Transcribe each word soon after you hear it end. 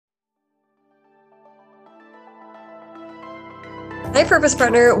Hi, Purpose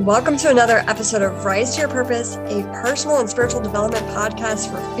Partner. Welcome to another episode of Rise to Your Purpose, a personal and spiritual development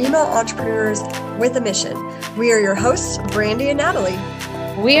podcast for female entrepreneurs with a mission. We are your hosts, Brandy and Natalie.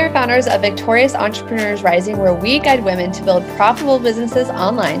 We are founders of Victorious Entrepreneurs Rising, where we guide women to build profitable businesses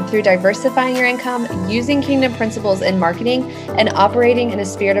online through diversifying your income, using kingdom principles in marketing, and operating in a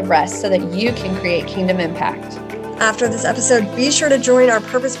spirit of rest so that you can create kingdom impact. After this episode, be sure to join our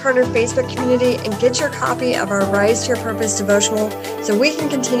Purpose Partner Facebook community and get your copy of our Rise to Your Purpose devotional so we can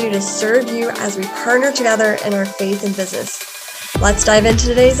continue to serve you as we partner together in our faith and business. Let's dive into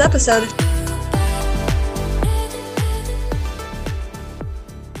today's episode.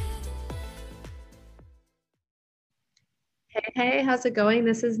 Hey, how's it going?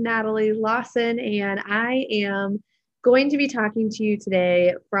 This is Natalie Lawson, and I am going to be talking to you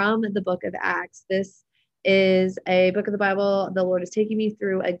today from the book of Acts. This is a book of the Bible the Lord is taking me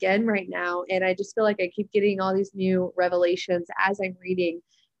through again right now, and I just feel like I keep getting all these new revelations as I'm reading,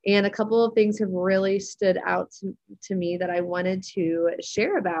 and a couple of things have really stood out to me that I wanted to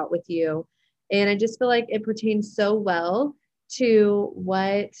share about with you, and I just feel like it pertains so well to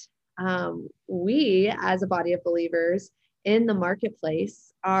what we as a body of believers in the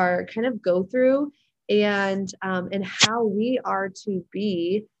marketplace are kind of go through, and how we are to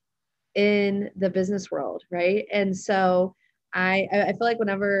be in the business world, right? And so I feel like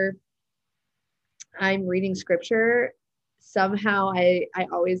whenever I'm reading scripture, somehow I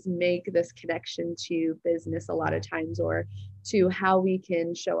always make this connection to business a lot of times, or to how we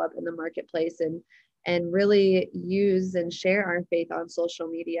can show up in the marketplace and really use and share our faith on social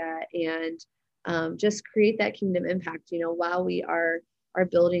media, and just create that kingdom impact, while we are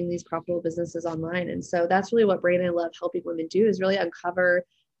building these profitable businesses online. And so that's really what Brandon and I love helping women do, is really uncover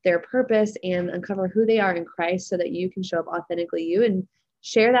their purpose and uncover who they are in Christ so that you can show up authentically you and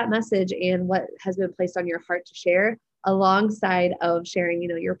share that message and what has been placed on your heart to share, alongside of sharing,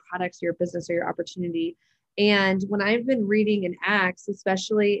 your products, your business, or your opportunity. And when I've been reading in Acts,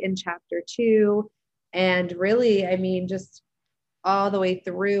 especially in chapter 2, and really, just all the way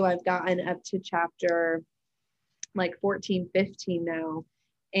through, I've gotten up to chapter like 14, 15 now.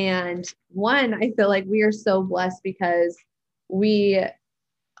 And one, I feel like we are so blessed because we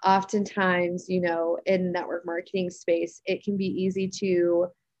oftentimes, in network marketing space, it can be easy to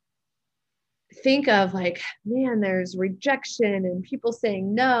think of like, man, there's rejection and people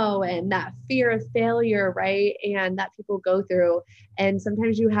saying no, and that fear of failure, right? And that people go through. And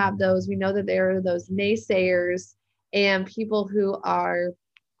sometimes you have those, we know that there are those naysayers and people who are,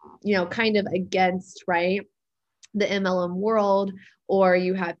 kind of against, right, the MLM world, or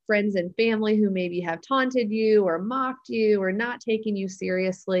you have friends and family who maybe have taunted you or mocked you or not taken you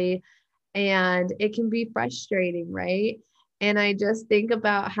seriously. And it can be frustrating, right? And I just think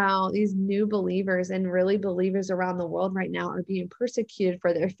about how these new believers and really believers around the world right now are being persecuted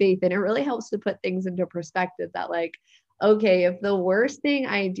for their faith. And it really helps to put things into perspective that, like, okay, if the worst thing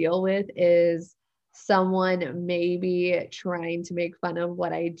I deal with is someone maybe trying to make fun of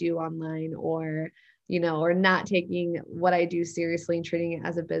what I do online, or or not taking what I do seriously and treating it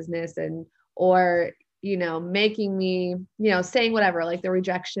as a business, or making me, saying whatever, like the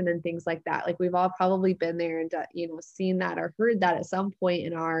rejection and things like that. Like, we've all probably been there and, seen that or heard that at some point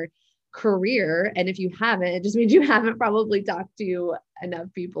in our career. And if you haven't, it just means you haven't probably talked to enough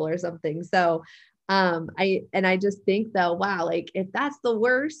people or something. So, I just think though, wow, like if that's the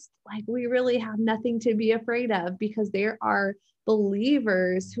worst, like we really have nothing to be afraid of, because there are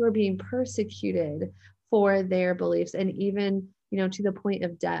believers who are being persecuted for their beliefs, and even, to the point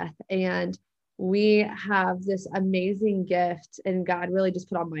of death. And we have this amazing gift, and God really just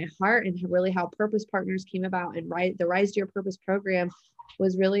put on my heart, and really how Purpose Partners came about, and the Rise to Your Purpose program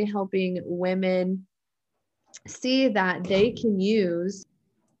was really helping women see that they can use,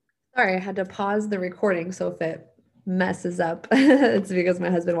 sorry, I had to pause the recording. So if it messes up, it's because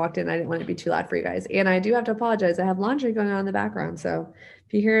my husband walked in. I didn't want it to be too loud for you guys. And I do have to apologize. I have laundry going on in the background. So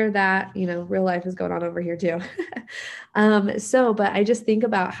if you hear that, real life is going on over here too. But I just think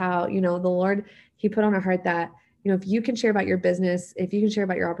about how, the Lord, he put on our heart that, if you can share about your business, if you can share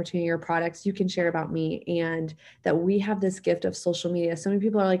about your opportunity, your products, you can share about me. And that we have this gift of social media. So many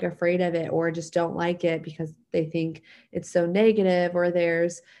people are like afraid of it, or just don't like it because they think it's so negative, or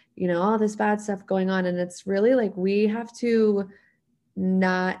there's, all this bad stuff going on. And it's really like, we have to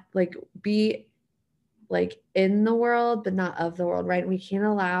not like be like in the world, but not of the world, right? We can't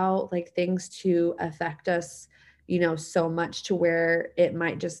allow like things to affect us, so much to where it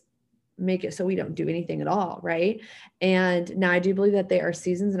might just make it so we don't do anything at all, right? And now I do believe that there are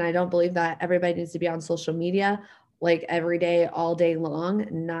seasons, and I don't believe that everybody needs to be on social media like every day, all day long,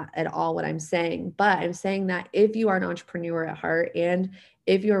 not at all what I'm saying. But I'm saying that if you are an entrepreneur at heart, and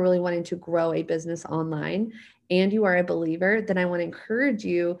if you are really wanting to grow a business online, and you are a believer, then I want to encourage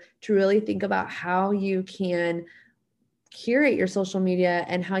you to really think about how you can curate your social media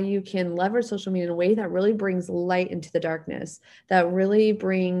and how you can leverage social media in a way that really brings light into the darkness, that really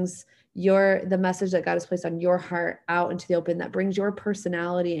brings the message that God has placed on your heart out into the open, that brings your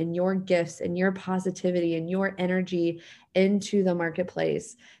personality and your gifts and your positivity and your energy into the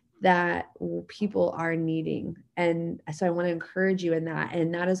marketplace that people are needing. And so I want to encourage you in that.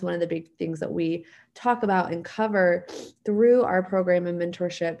 And that is one of the big things that we talk about and cover through our program and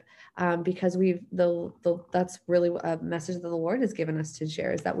mentorship, because that's really a message that the Lord has given us to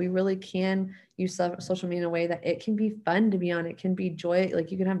share, is that we really can use social media in a way that it can be fun to be on. It can be joy,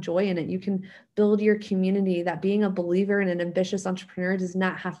 like you can have joy in it. You can build your community, that being a believer and an ambitious entrepreneur does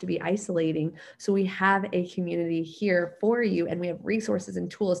not have to be isolating. So we have a community here for you, and we have resources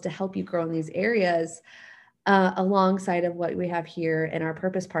and tools to help you grow in these areas, alongside of what we have here in our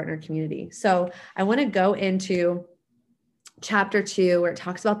Purpose Partner community. So I want to go into chapter 2, where it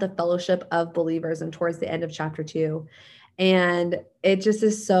talks about the fellowship of believers, and towards the end of chapter 2. And it just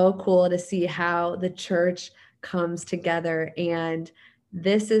is so cool to see how the church comes together. And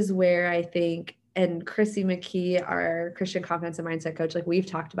this is where I think, and Chrissy McKee, our Christian confidence and mindset coach, like we've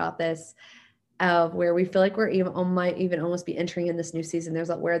talked about this, of where we feel like we're might even almost be entering in this new season.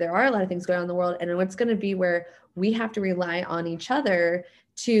 Where there are a lot of things going on in the world, and what's going to be where we have to rely on each other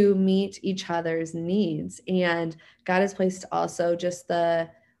to meet each other's needs. And God has placed also just the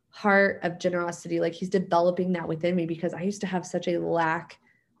heart of generosity. Like he's developing that within me, because I used to have such a lack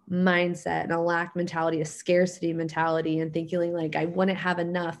mindset and a lack mentality, a scarcity mentality, and thinking like I wouldn't have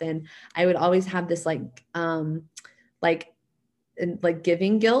enough. And I would always have this like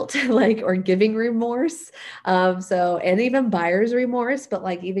giving guilt, or giving remorse. And even buyer's remorse, but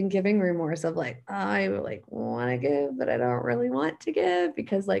like even giving remorse of like, I like want to give, but I don't really want to give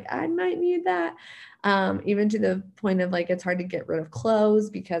because like I might need that. Even to the point of like, it's hard to get rid of clothes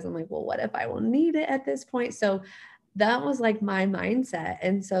because I'm like, well, what if I will need it at this point? So that was like my mindset.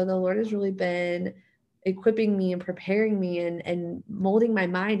 And so the Lord has really been equipping me and preparing me and molding my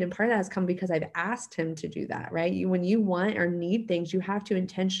mind. And part of that has come because I've asked him to do that, right? When you want or need things, you have to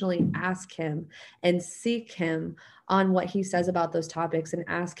intentionally ask him and seek him on what he says about those topics and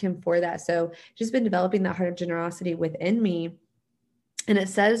ask him for that. So just been developing that heart of generosity within me. And it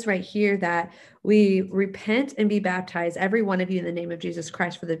says right here that we repent and be baptized, every one of you, in the name of Jesus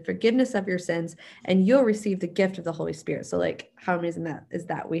Christ for the forgiveness of your sins, and you'll receive the gift of the Holy Spirit. So like, how amazing that is,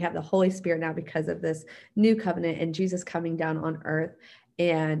 that we have the Holy Spirit now because of this new covenant and Jesus coming down on earth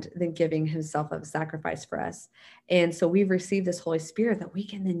and then giving himself as a sacrifice for us. And so we've received this Holy Spirit that we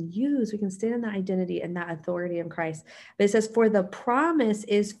can then use. We can stand in that identity and that authority in Christ. But it says, for the promise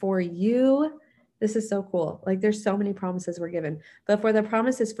is for you. This is so cool. Like there's so many promises we're given, but for the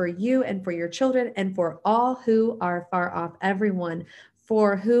promises for you and for your children and for all who are far off, everyone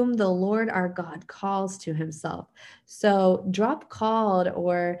for whom the Lord our God calls to himself. So drop called,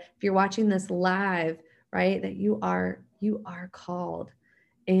 or if you're watching this live, right, that you are called,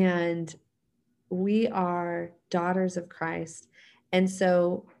 and we are daughters of Christ. And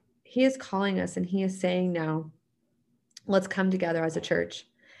so he is calling us, and he is saying now, let's come together as a church.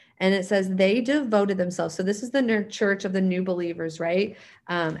 And it says they devoted themselves. So this is the church of the new believers, right?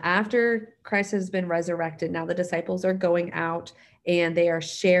 After Christ has been resurrected, now the disciples are going out and they are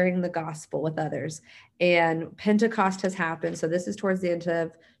sharing the gospel with others. And Pentecost has happened. So this is towards the end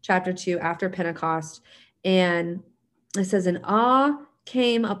of chapter 2, after Pentecost. And it says, an awe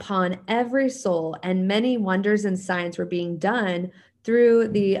came upon every soul, and many wonders and signs were being done through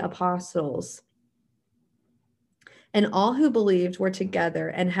the apostles. And all who believed were together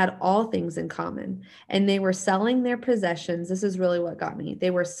and had all things in common. And they were selling their possessions. This is really what got me. They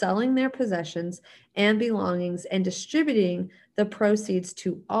were selling their possessions and belongings and distributing the proceeds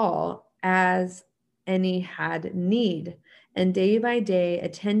to all as any had need. And day by day,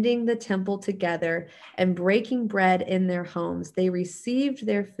 attending the temple together and breaking bread in their homes, they received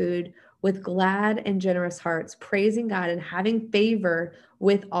their food with glad and generous hearts, praising God and having favor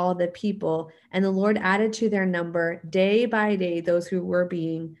with all the people. And the Lord added to their number day by day those who were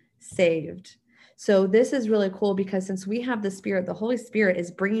being saved. So this is really cool because since we have the Spirit, the Holy Spirit is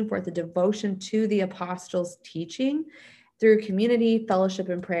bringing forth a devotion to the apostles' teaching through community, fellowship,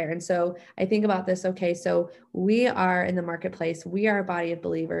 and prayer. And so I think about this, okay, so we are in the marketplace, we are a body of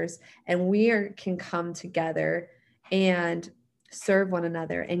believers, and can come together and serve one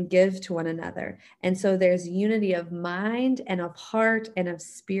another and give to one another. And so there's unity of mind and of heart and of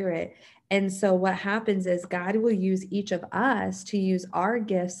spirit. And so what happens is God will use each of us to use our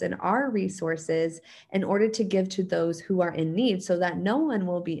gifts and our resources in order to give to those who are in need so that no one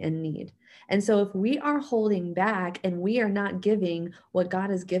will be in need. And so if we are holding back and we are not giving what God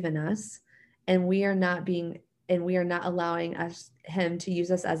has given us, and we are not allowing him to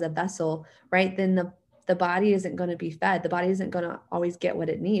use us as a vessel, right? Then the body isn't going to be fed. The body isn't going to always get what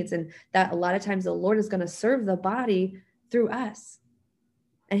it needs. And that a lot of times the Lord is going to serve the body through us.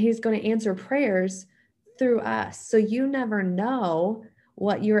 And he's going to answer prayers through us. So you never know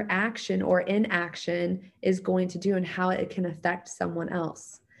what your action or inaction is going to do and how it can affect someone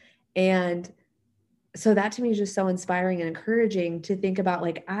else. And so that to me is just so inspiring and encouraging to think about,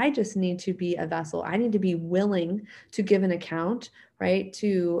 like, I just need to be a vessel. I need to be willing to give an account, right,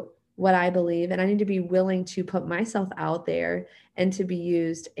 to what I believe. And I need to be willing to put myself out there and to be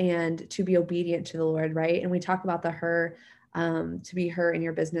used and to be obedient to the Lord, right? And we talk about to be her in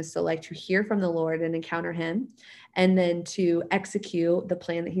your business. So like to hear from the Lord and encounter him, and then to execute the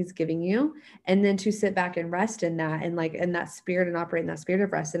plan that he's giving you, and then to sit back and rest in that, and like in that spirit, and operate in that spirit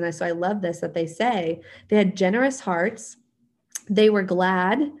of rest. And so I love this, that they say they had generous hearts, they were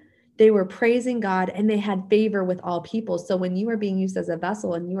glad, they were praising God, and they had favor with all people. So when you are being used as a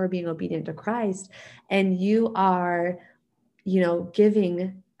vessel and you are being obedient to Christ, and you are,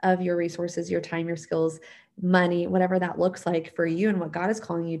 giving of your resources, your time, your skills, money, whatever that looks like for you and what God is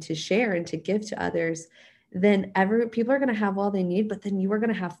calling you to share and to give to others, then people are going to have all they need, but then you are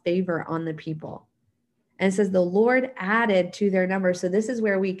going to have favor on the people. And it says the Lord added to their number. So this is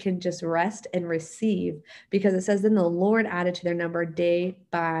where we can just rest and receive, because it says then the Lord added to their number day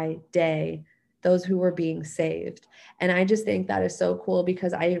by day those who were being saved. And I just think that is so cool,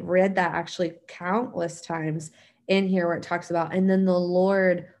 because I read that actually countless times in here where it talks about, and then the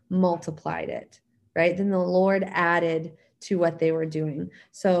Lord multiplied it, right? Then the Lord added to what they were doing.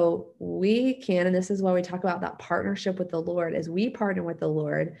 So we can, and this is why we talk about that partnership with the Lord, as we partner with the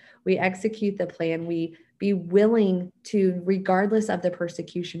Lord, we execute the plan, we be willing to, regardless of the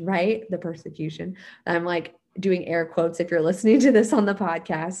persecution, right? The persecution. I'm like doing air quotes if you're listening to this on the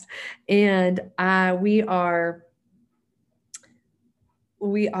podcast. And we are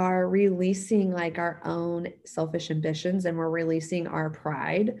releasing like our own selfish ambitions, and we're releasing our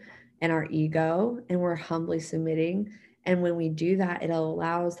pride and our ego, and we're humbly submitting. And when we do that, it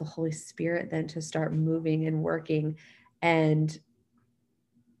allows the Holy Spirit then to start moving and working, and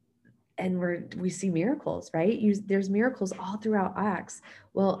we see miracles, right? There's miracles all throughout Acts.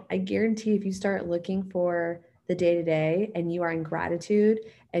 Well, I guarantee if you start looking for the day-to-day and you are in gratitude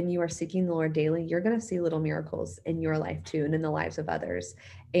and you are seeking the Lord daily, you're going to see little miracles in your life too, and in the lives of others.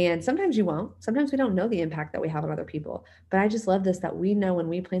 And sometimes you won't. Sometimes we don't know the impact that we have on other people. But I just love this, that we know when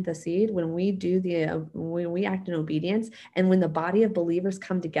we plant the seed, when we when we act in obedience, and when the body of believers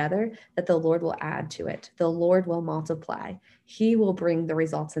come together, that the Lord will add to it. The Lord will multiply. He will bring the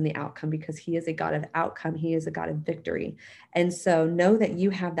results and the outcome, because he is a God of outcome. He is a God of victory. And so know that you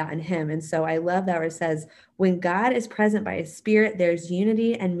have that in him. And so I love that where it says, when God is present by his Spirit, there's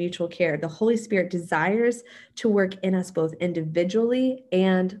unity and mutual care. The Holy Spirit desires to work in us both individually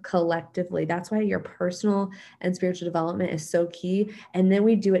and collectively. That's why your personal and spiritual development is so key. And then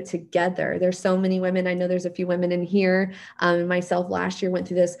we do it together. There's so many women. I know there's a few women in here. Myself last year went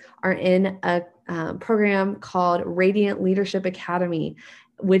through this, are in a program called Radiant Leadership Academy,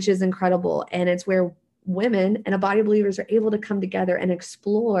 which is incredible. And it's where women and a body of believers are able to come together and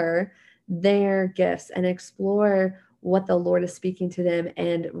explore their gifts and explore what the Lord is speaking to them,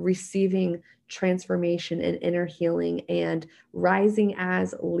 and receiving transformation and inner healing and rising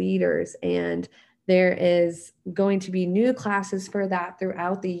as leaders. And there is going to be new classes for that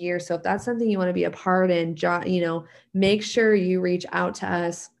throughout the year. So if that's something you want to be a part in, make sure you reach out to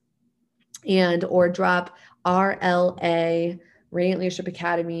us or drop RLA, Radiant Leadership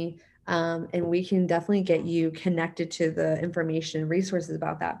Academy, and we can definitely get you connected to the information and resources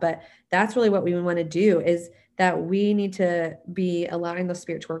about that. But that's really what we want to do, is that we need to be allowing the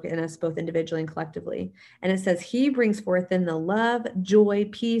Spirit to work in us both individually and collectively. And it says he brings forth in the love, joy,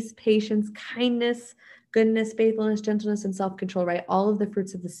 peace, patience, kindness, goodness, faithfulness, gentleness, and self-control, right? All of the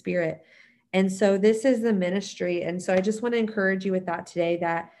fruits of the Spirit. And so this is the ministry. And so I just want to encourage you with that today,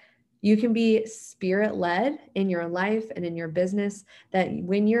 that you can be Spirit-led in your life and in your business, that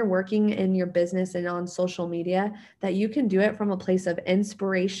when you're working in your business and on social media, that you can do it from a place of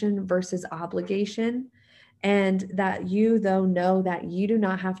inspiration versus obligation. And that you, though, know that you do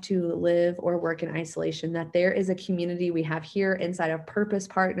not have to live or work in isolation, that there is a community we have here inside of Purpose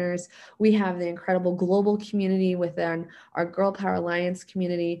Partners. We have the incredible global community within our Girl Power Alliance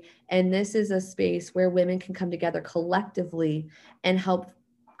community. And this is a space where women can come together collectively and help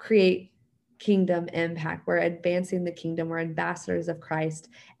create kingdom impact. We're advancing the kingdom. We're ambassadors of Christ.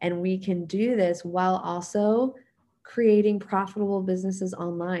 And we can do this while also creating profitable businesses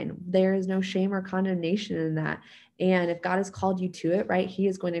online. There is no shame or condemnation in that. And if God has called you to it, right, He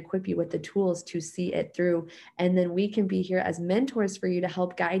is going to equip you with the tools to see it through. And then we can be here as mentors for you to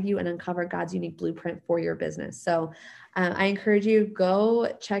help guide you and uncover God's unique blueprint for your business. So I encourage you,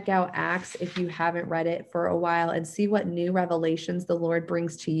 go check out Acts if you haven't read it for a while and see what new revelations the Lord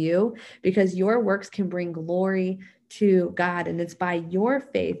brings to you, because your works can bring glory to God. And it's by your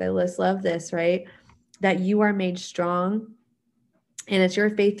faith, I just love this, right, that you are made strong. And it's your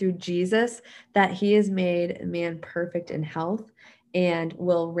faith through Jesus that He has made man perfect in health and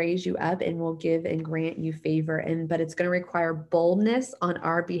will raise you up and will give and grant you favor. But it's going to require boldness on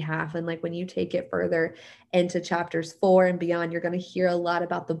our behalf. And like when you take it further into chapters 4 and beyond, you're going to hear a lot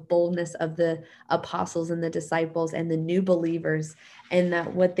about the boldness of the apostles and the disciples and the new believers, and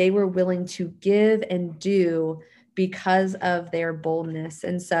that what they were willing to give and do because of their boldness.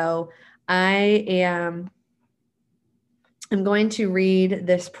 And so I'm going to read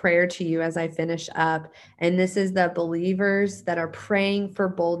this prayer to you as I finish up. And this is the believers that are praying for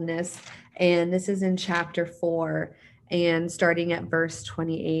boldness. And this is in chapter 4 and starting at verse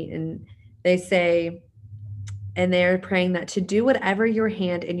 28. And they say, and they're praying that to do whatever your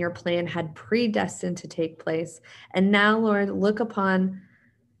hand and your plan had predestined to take place. And now, Lord, look upon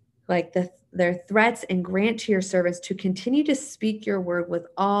their threats and grant to your servants to continue to speak your word with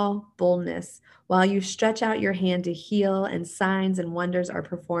all boldness while you stretch out your hand to heal, and signs and wonders are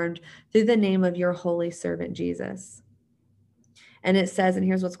performed through the name of your holy servant Jesus. And it says, and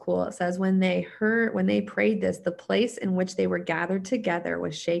here's what's cool, it says, when they prayed this, the place in which they were gathered together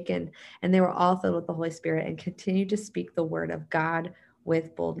was shaken, and they were all filled with the Holy Spirit and continued to speak the word of God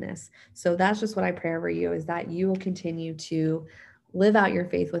with boldness. So that's just what I pray over you, is that you will continue to live out your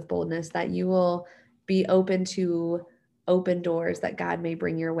faith with boldness, that you will be open to open doors that God may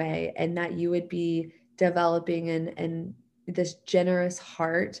bring your way, and that you would be developing and this generous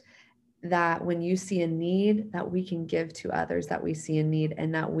heart, that when you see a need, that we can give to others that we see in need,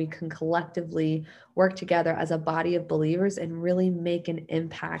 and that we can collectively work together as a body of believers and really make an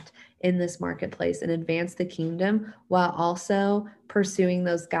impact in this marketplace and advance the kingdom while also pursuing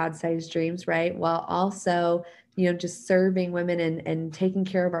those God-sized dreams, right? While also, just serving women and taking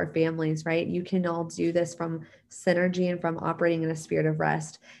care of our families, right? You can all do this from synergy and from operating in a spirit of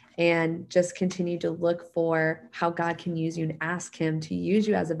rest. And just continue to look for how God can use you and ask Him to use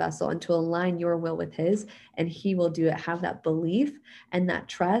you as a vessel and to align your will with His, and He will do it. Have that belief and that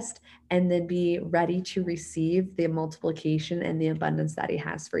trust, and then be ready to receive the multiplication and the abundance that He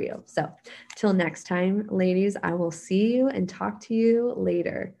has for you. So till next time, ladies, I will see you and talk to you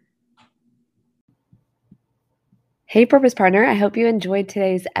later. Hey, Purpose Partner, I hope you enjoyed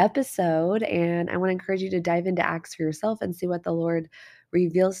today's episode, and I want to encourage you to dive into Acts for yourself and see what the Lord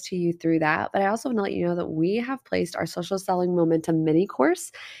reveals to you through that. But I also want to let you know that we have placed our Social Selling Momentum mini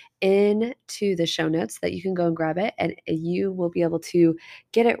course into the show notes, that you can go and grab it, and you will be able to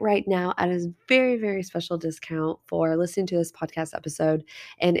get it right now at a very, very special discount for listening to this podcast episode.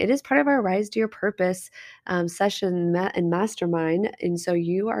 And it is part of our Rise to Your Purpose session and mastermind. And so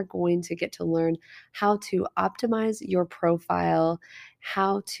you are going to get to learn how to optimize your profile,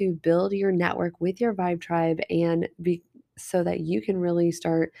 how to build your network with your Vibe Tribe, and so that you can really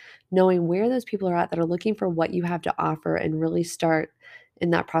start knowing where those people are at that are looking for what you have to offer, and really start in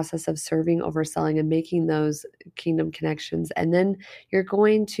that process of serving over selling and making those kingdom connections. And then you're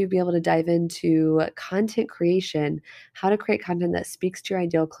going to be able to dive into content creation, how to create content that speaks to your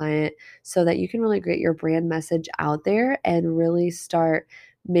ideal client, so that you can really get your brand message out there and really start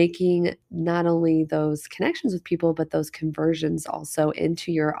making not only those connections with people, but those conversions also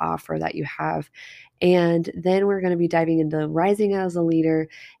into your offer that you have. And then we're going to be diving into rising as a leader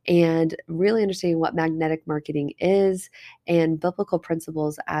and really understanding what magnetic marketing is and biblical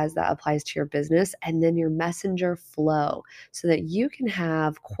principles as that applies to your business, and then your messenger flow, so that you can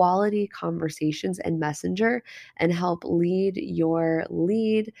have quality conversations in Messenger and help lead your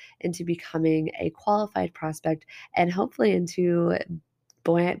lead into becoming a qualified prospect, and hopefully into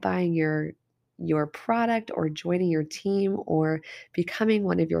buying your product or joining your team or becoming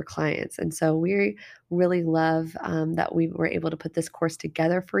one of your clients. And so we really love that we were able to put this course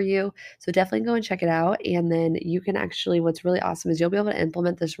together for you. So definitely go and check it out. And then you can actually, what's really awesome is you'll be able to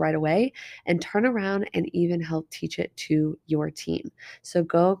implement this right away and turn around and even help teach it to your team. So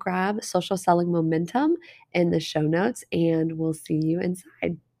go grab Social Selling Momentum in the show notes, and we'll see you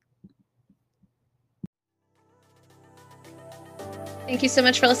inside. Thank you so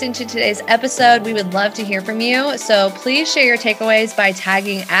much for listening to today's episode. We would love to hear from you. So please share your takeaways by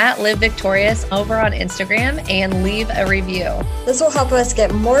tagging @LiveVictorious over on Instagram and leave a review. This will help us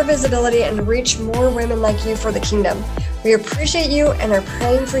get more visibility and reach more women like you for the kingdom. We appreciate you and are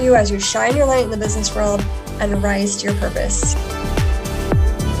praying for you as you shine your light in the business world and rise to your purpose.